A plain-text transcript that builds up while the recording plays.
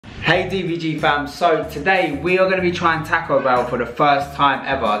Hey DVG fam, so today we are going to be trying Taco Bell for the first time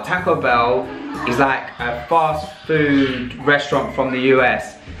ever. Taco Bell is like a fast food restaurant from the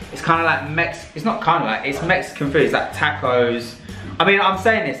US. It's kind of like it's not kind of like, it's Mexican food. It's like tacos. I mean, I'm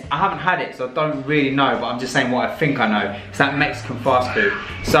saying this, I haven't had it, so I don't really know, but I'm just saying what I think I know. It's like Mexican fast food.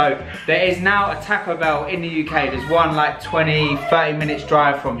 So there is now a Taco Bell in the UK. There's one like 20-30 minutes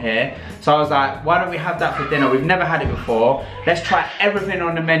drive from here. So I was like, why don't we have that for dinner? We've never had it before. Let's try everything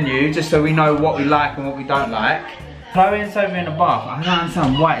on the menu just so we know what we like and what we don't like. Chloe's over in the bath. I don't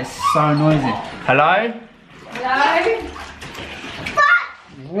understand why it's so noisy. Hello? Hello?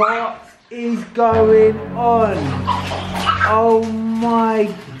 What is going on? Oh my.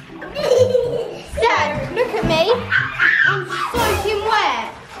 Dad, look at me. I'm soaking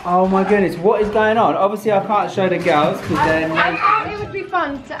wet. Oh my goodness, what is going on? Obviously I can't show the girls because they're I thought it would be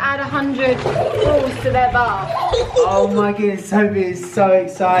fun to add 100 balls to their bath. Oh my goodness, Sophie is so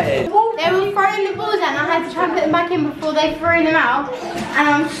excited. They were throwing the balls out and I had to try and put them back in before they threw them out. And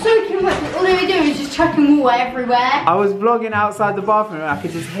I'm soaking wet because all they were doing was just chucking water everywhere. I was vlogging outside the bathroom and I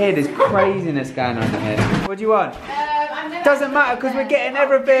could just hear this craziness going on in here. What do you want? Doesn't matter because we're getting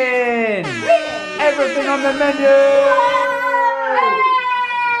everything. Everything on the menu.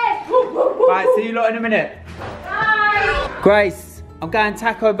 Right, see you lot in a minute. Bye. Grace, I'm going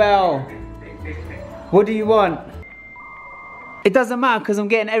Taco Bell. What do you want? It doesn't matter because I'm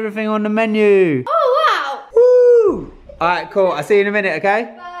getting everything on the menu. Oh, wow. Woo! Alright, cool. I'll see you in a minute,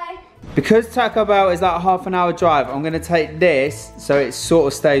 okay? Bye. Because Taco Bell is like a half-an-hour drive, I'm going to take this so it sort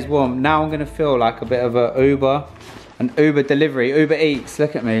of stays warm. Now I'm going to feel like a bit of an Uber delivery, Uber Eats.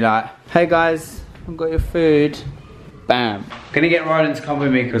 Look at me like, hey guys, I've got your food. Bam. Gonna get Rylan to come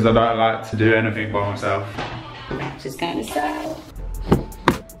with me because I don't like to do anything by myself. Just kind of sad.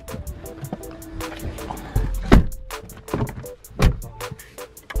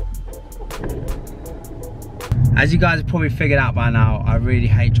 As you guys have probably figured out by now, I really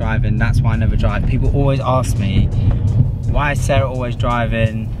hate driving. That's why I never drive. People always ask me, why is Sarah always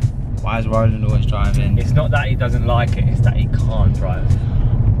driving? Why is Roland always driving? It's not that he doesn't like it, it's that he can't drive.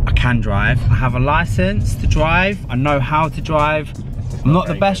 I can drive. I have a license to drive. I know how to drive. I'm not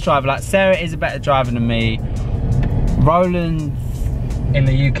the best driver. Like Sarah is a better driver than me. Roland, in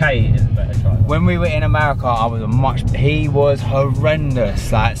the UK, he is a better driver. when we were in America, he was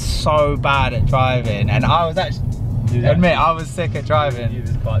horrendous. Like so bad at driving, and I was actually, I was sick at driving. You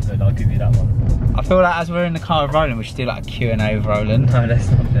was quite good. I'll give you that one. I feel like as we're in the car with Roland, we should do like a Q&A with Roland. No, let's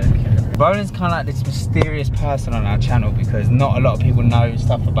not do it. Roland's kind of like this mysterious person on our channel because not a lot of people know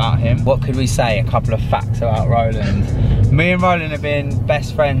stuff about him. What could we say? A couple of facts about Roland. Me and Roland have been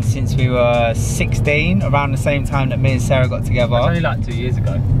best friends since we were 16, around the same time that me and Sarah got together. That's only like 2 years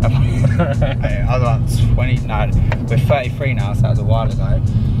ago. I was like 20, no, we're 33 now, so that was a while ago.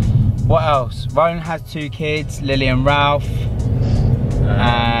 What else? Roland has 2 kids, Lily and Ralph.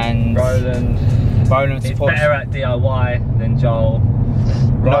 And Roland is better at DIY than Joel.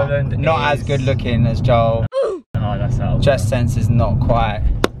 Roland not as good looking as Joel. Oh, that's how. Dress sense is not quite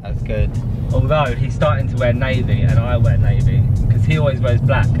as good. Although he's starting to wear navy and I wear navy because he always wears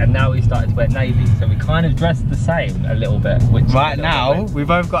black and now he's starting to wear navy, so we kind of dress the same a little bit. Which right now we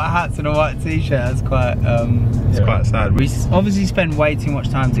both got hats and a white t-shirt. That's quite quite sad. We obviously spend way too much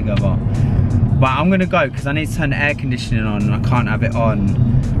time together. But I'm gonna go because I need to turn the air conditioning on and I can't have it on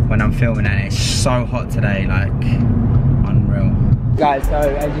when I'm filming it. It's so hot today, like unreal. Guys, so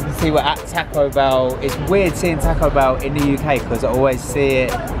as you can see, we're at Taco Bell. It's weird seeing Taco Bell in the UK because I always see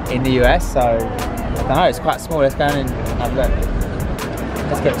it in the US, so I don't know, it's quite small. Let's go in and have a look.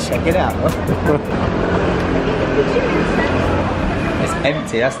 Let's go check it out. It's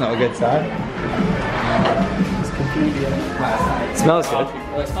empty, that's not a good sign. It's completely empty. It smells good.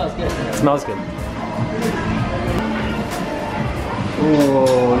 Oh, it smells good. It smells good.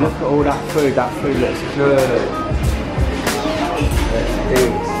 Oh, look at all that food. That food looks good.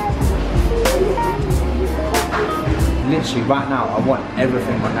 Literally right now I want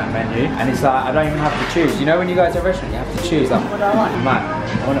everything on that menu and it's like I don't even have to choose. You know when you go to a restaurant you have to choose like what do I want? Man,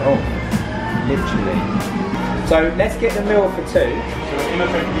 I want it all. Literally. So let's get the meal for 2. I'm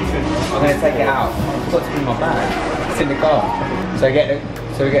going to take it out. I forgot to bring my bag. It's in the car.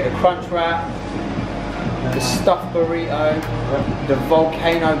 So we get the crunch wrap, the stuffed burrito, the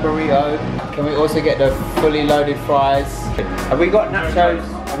volcano burrito. Can we also get the fully loaded fries? Have we got nachos?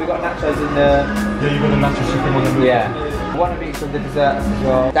 Have we got nachos in the... Yeah, you got the nachos chicken on the menu. Yeah. One of each of the desserts as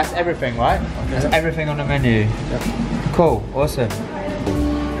well. That's everything, right? That's everything on the menu. Yep. Cool, awesome.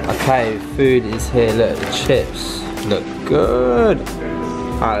 Okay, food is here. Look, the chips look good.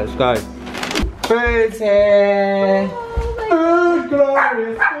 Alright, let's go. Food's here. Food.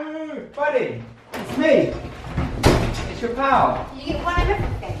 glorious food. Buddy, it's me. It's your pal. You get one of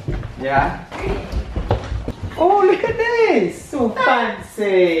everything. Yeah. Oh, look at this. So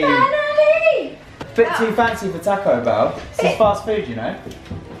fancy. Finally! Bit too fancy for Taco Bell. This is fast food, you know.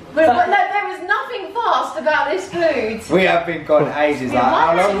 But no, there was nothing fast about this food. We have been gone ages. Like,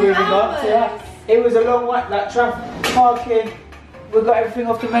 how long have we been gone? Yeah. It was a long way, like traffic, parking. We've got everything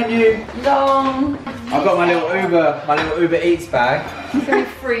off the menu. Long. I've got my little Uber Eats bag. It's going to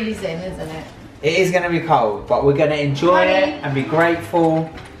be freezing, isn't it? It is going to be cold, but we're going to enjoy it and be grateful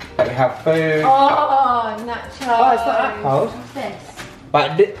that we have food. Oh, nacho. Oh, it's not that cold. What's this?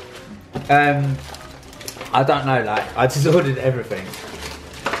 But I don't know. Like, I just ordered everything.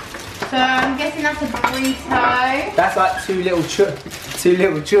 So I'm guessing that's a burrito. That's like two little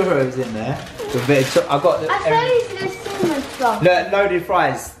churros in there. With a bit of I got the. I said these are the cinnamon stuff. Look, loaded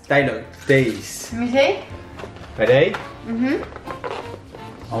fries. They look these. Let me see. Ready? Mhm.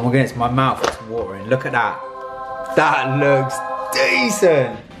 Oh my goodness, my mouth is watering. Look at that. That looks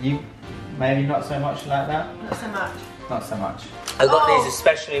decent. You maybe not so much like that. Not so much. Not so much. I got these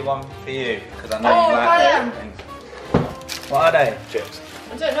especially one for you because I know Oh, you like brilliant. things. What are they? Chips.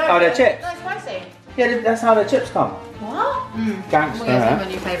 I don't know. Oh, they're chips. No, spicy. Yeah, that's how the chips come. What? Gangster. Well, yeah, some Huh?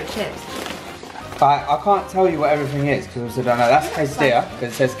 of your favourite chips. But I can't tell you what everything is because I don't know. That's quesadilla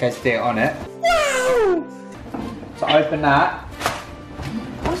because it says quesadilla on it. So open that.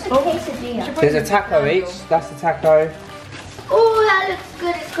 What's a quesadilla? There's a taco each. That's the taco. Oh, that looks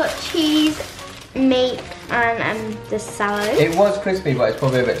good. It's got cheese, meat, and the salad. It was crispy, but it's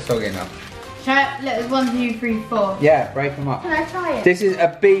probably a bit soggy now. Look, there's 1, 2, 3, 4. Yeah, break them up. Can I try it? This is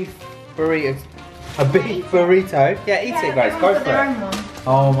a beef burrito. A beef burrito. Yeah, eat it, guys. Go for it. One.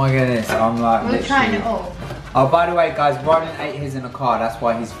 Oh my goodness, I'm like We're literally. trying it all. Oh, by the way, guys, Roland ate his in the car. That's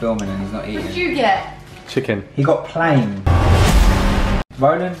why he's filming and he's not What did eating. you get? Chicken. He got plain.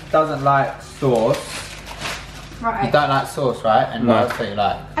 Roland doesn't like sauce. Right. You don't like sauce, right? And No. what else do you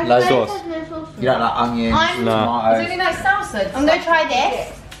like? I Loads swear of it has no sauce in You don't it. like onions, I'm- No. It's tomatoes. really nice salsa. I'm gonna try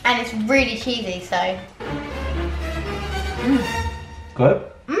this, and it's really cheesy, so. Good.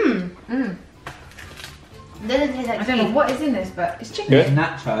 Doesn't taste like I don't know cheese. what is in this, but it's chicken. Good.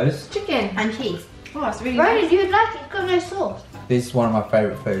 Nachos. Chicken. And cheese. Oh, it's really Roland, nice. you would like it. It's got no sauce. This is one of my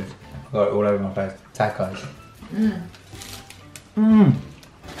favourite foods. I've got it all over my face. Tacos.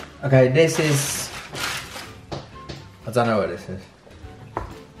 Okay, this is. I don't know what this is. I'm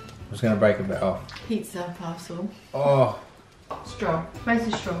just gonna break a bit off. Pizza parcel. Oh, Straw. Where's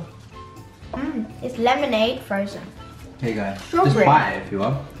the straw? It's lemonade frozen. here you go. Strawberry. Just bite it if you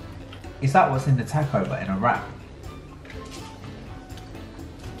want. It's like what's in the taco, but in a wrap.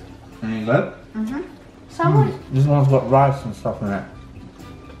 There you go. Someone This one's got rice and stuff in it.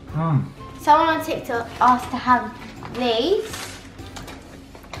 Someone on TikTok asked to have these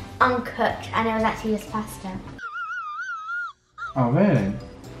uncooked, and it was actually just pasta. Oh really?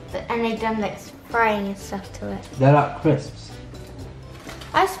 And they done like frying and stuff to it. They're like crisps.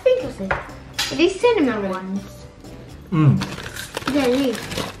 I sprinkled this. Are these cinnamon ones? Yeah, these.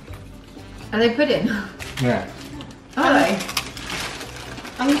 Are they pudding? Yeah. Are they?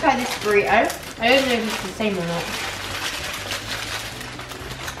 I'm gonna try this burrito. I don't know if it's the same or not.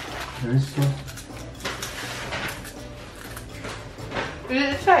 There is sauce. Is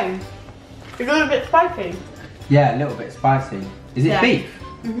it the same? It's a little bit spicy. Yeah, a little bit spicy. Is it Yeah. beef?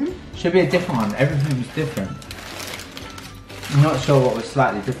 Should be a different one. Everything was different. I'm not sure what was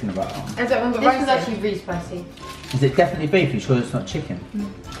slightly different about that one. Is that one got This rice was in? actually really spicy. Is it definitely beef? You sure it's not chicken?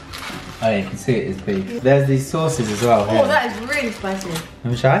 Oh, yeah, you can see it is beef. There's these sauces as well. Oh, that is really spicy. Let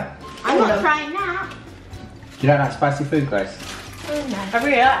me try. I'm not trying that. You don't like spicy food, Grace? Oh, no. I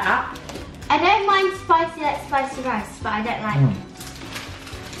really like that. I don't mind spicy like spicy rice, but I don't like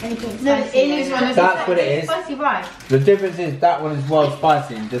anything spicy. No, it is one of That's what it is. Spicy rice. The difference is that one is well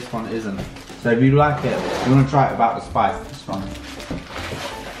spicy and this one isn't. So if you like it, you want to try it without the spice, this one.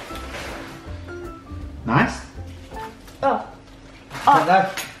 Nice? Oh,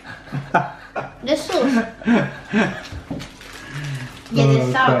 the sauce. Yeah,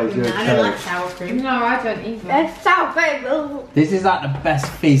 there's sour cream. I don't like sour cream. No, I don't either. There's sour cream. This is like the best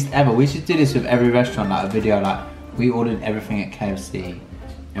feast ever. We should do this with every restaurant, like a video like we ordered everything at KFC,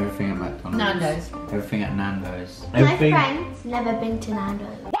 everything at McDonald's, Nando's. everything at Nando's. My Everything. friend's never been to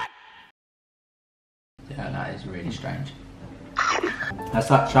Nando's. Yeah, that is really strange. That's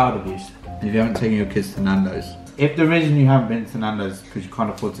like child abuse. If you haven't taken your kids to Nando's. If the reason you haven't been to Nando's is because you can't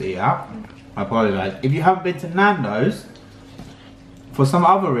afford to eat out, I apologise. If you haven't been to Nando's for some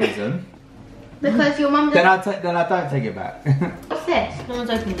other reason, Because your mum then doesn't. I don't take it back. What's this? No one's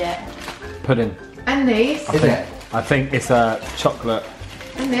opened it. Pudding. And these. Is it? I think it's a chocolate.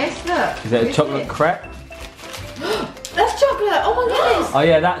 And this, look. Is it a chocolate crepe? That's chocolate. Oh my goodness. Oh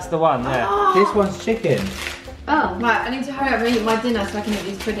yeah, that's the one. Yeah. Oh. This one's chicken. Oh, right. I need to hurry up and eat my dinner so I can eat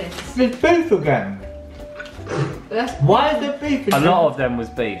these puddings. It's beef again. Why is there beef again? A lot of them was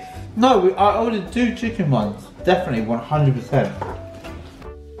beef. No, I ordered 2 chicken ones. Definitely 100%.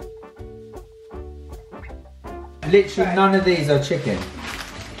 Literally none of these are chicken.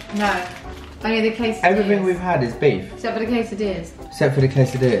 No. Only the quesadillas. Everything we've had is beef. Except for the quesadillas. Except for the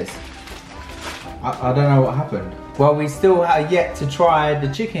quesadillas. I don't know what happened. Well, we still have yet to try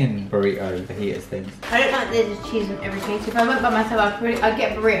the chicken burrito fajitas things. I don't like there's cheese on everything. So if I went by myself, I'd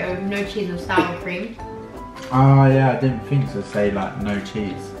get a burrito with no cheese or sour cream. Oh yeah, I didn't think to say like no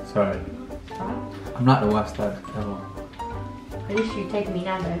cheese. Sorry. I'm not the worst dad ever. At least you take me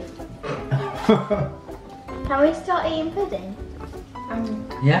Nando's. Can we start eating pudding?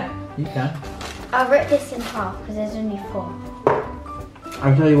 Yeah, you can. I'll rip this in half because there's only 4.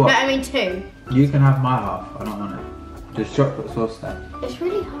 I'll tell you what. No, I mean 2. You can have my half. I don't want it. Just chocolate sauce there. It's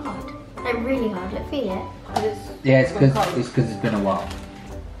really hard. Like really hard. Look, feel it. Yeah, it's because it's been a while.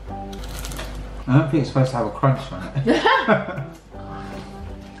 I don't think it's supposed to have a crunch on it.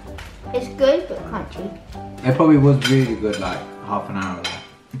 It's good but crunchy. It probably was really good like half an hour ago.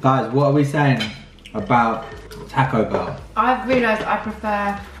 Guys, what are we saying about Taco Bell? I've realised I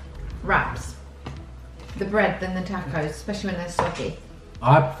prefer wraps. The bread than the tacos, especially when they're soggy.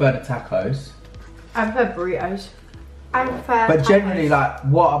 I prefer the tacos. I prefer burritos. I prefer But generally, like,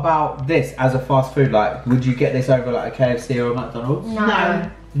 what about this as a fast food? Like, would you get this over like a KFC or a McDonald's? No.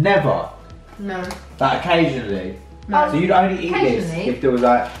 Never. No. Like occasionally. No. So you'd only eat this Occasionally. if there was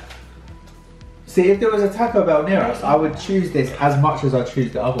like. See, if there was a Taco Bell near us, I would choose this as much as I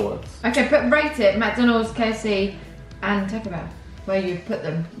choose the other ones. Okay, but rate it McDonald's, KFC, and Taco Bell. Where you put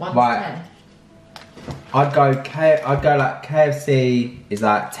them 1 to Right. 10. I'd go like KFC is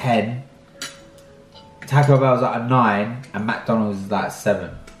like 10. Taco Bell's like a 9, and McDonald's is like 7.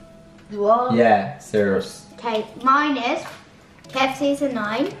 What? Yeah, serious. Okay, mine is KFC is a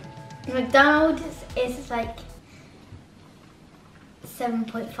 9. McDonald's is like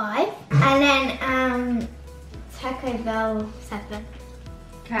 7.5, and then Taco Bell 7.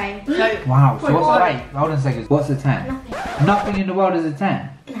 Okay, so Wow. So what's wait? Hold on a second. What's a 10? Nothing. Nothing in the world is a 10.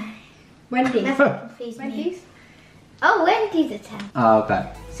 Wendy's. Nothing confused me. Wendy's? Oh, Wendy's a 10. Oh,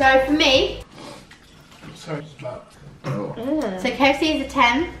 okay. So for me, Sorry, about. so KFC is a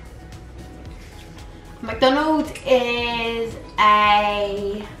 10. McDonald's is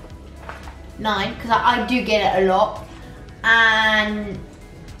a 9 because I do get it a lot, and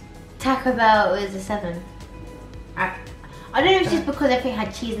Taco Bell is a 7. I don't know if it's just because everything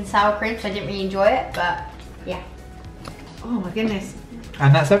had cheese and sour cream, so I didn't really enjoy it, but yeah. Oh my goodness.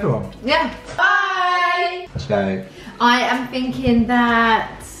 And that's everyone. Yeah. Bye! Let's go. I am thinking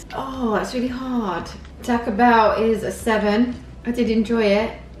that, oh, that's really hard. Taco Bell is a 7. I did enjoy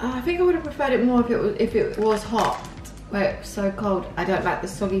it. I think I would have preferred it more if it was hot, where it was so cold. I don't like the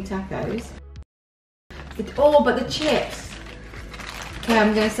soggy tacos. But the chips. Okay,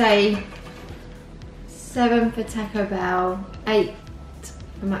 I'm gonna say 7 for Taco Bell, 8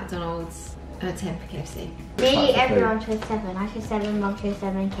 for McDonald's, and a 10 for KFC. Me, everyone chose 7. I chose 7, Mum chose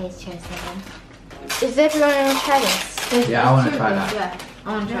 7, Case chose 7. Is everyone going to try this? Yeah, I want to try that. Yeah, I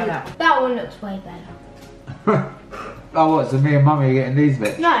want to try that. That one looks way better. Oh, what? So me and Mummy are getting these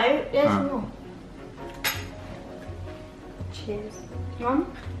bits? No, there's Oh. more. Cheers. Mum?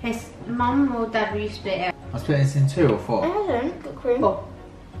 Yes, Mum or Dad, will you split it? I split this in 2 or 4? I haven't got cream. Oh,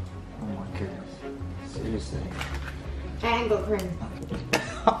 Oh my goodness. Seriously. I ain't got cream.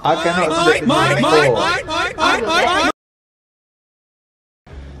 I cannot split this in 4.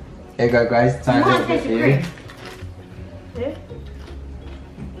 Here you go, guys. Time You a want little to bit taste for the you. cream?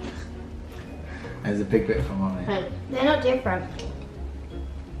 There's a big bit for Mummy. They're not different.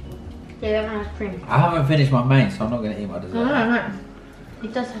 Yeah, that one has cream. I haven't finished my main, so I'm not going to eat my dessert. No.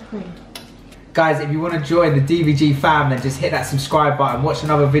 It does have cream. Guys, if you want to join the DVG fam, then just hit that subscribe button, watch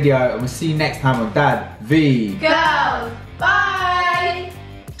another video, and we'll see you next time on dadvgirls. Go! Bye!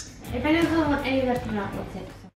 If anyone doesn't want any of that, I'm not, what's it?